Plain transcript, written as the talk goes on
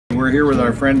we're here with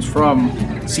our friends from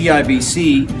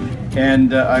CIBC,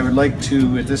 and I would like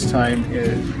to, at this time,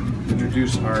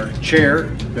 introduce our chair,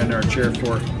 been our chair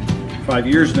for 5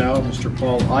 years now, Mr.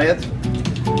 Paul Hyatt.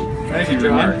 Thank you,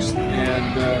 John.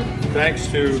 And thanks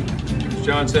to, as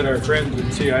John said, our friends at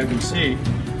CIBC.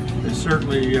 They're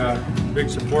certainly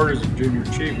big supporters of junior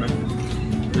achievement.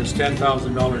 This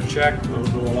 $10,000 check will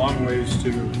go a long ways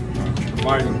to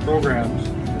providing programs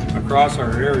across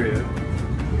our area.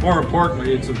 More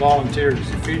importantly, it's the volunteers,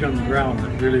 the feet on the ground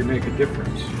that really make a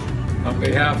difference. On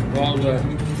behalf of all the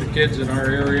kids in our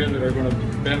area that are going to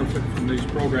benefit from these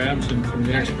programs and from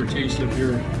the expertise of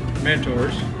your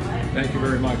mentors, thank you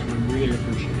very much. We really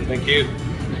appreciate it. Thank you.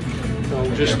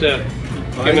 So just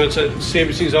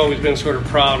CIBC's always been sort of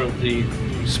proud of the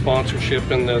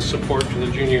sponsorship and the support for the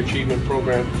Junior Achievement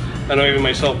Program. I know even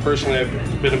myself personally,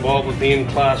 I've been involved with the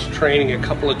in-class training a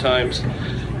couple of times,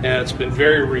 and it's been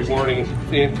very rewarding.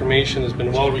 The information has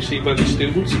been well received by the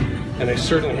students, and I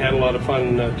certainly had a lot of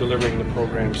fun delivering the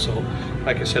program. So,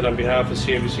 like I said, on behalf of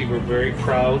CIBC, we're very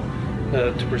proud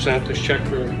to present this check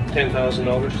for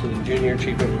 $10,000 to the Junior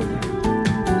Achievement Program.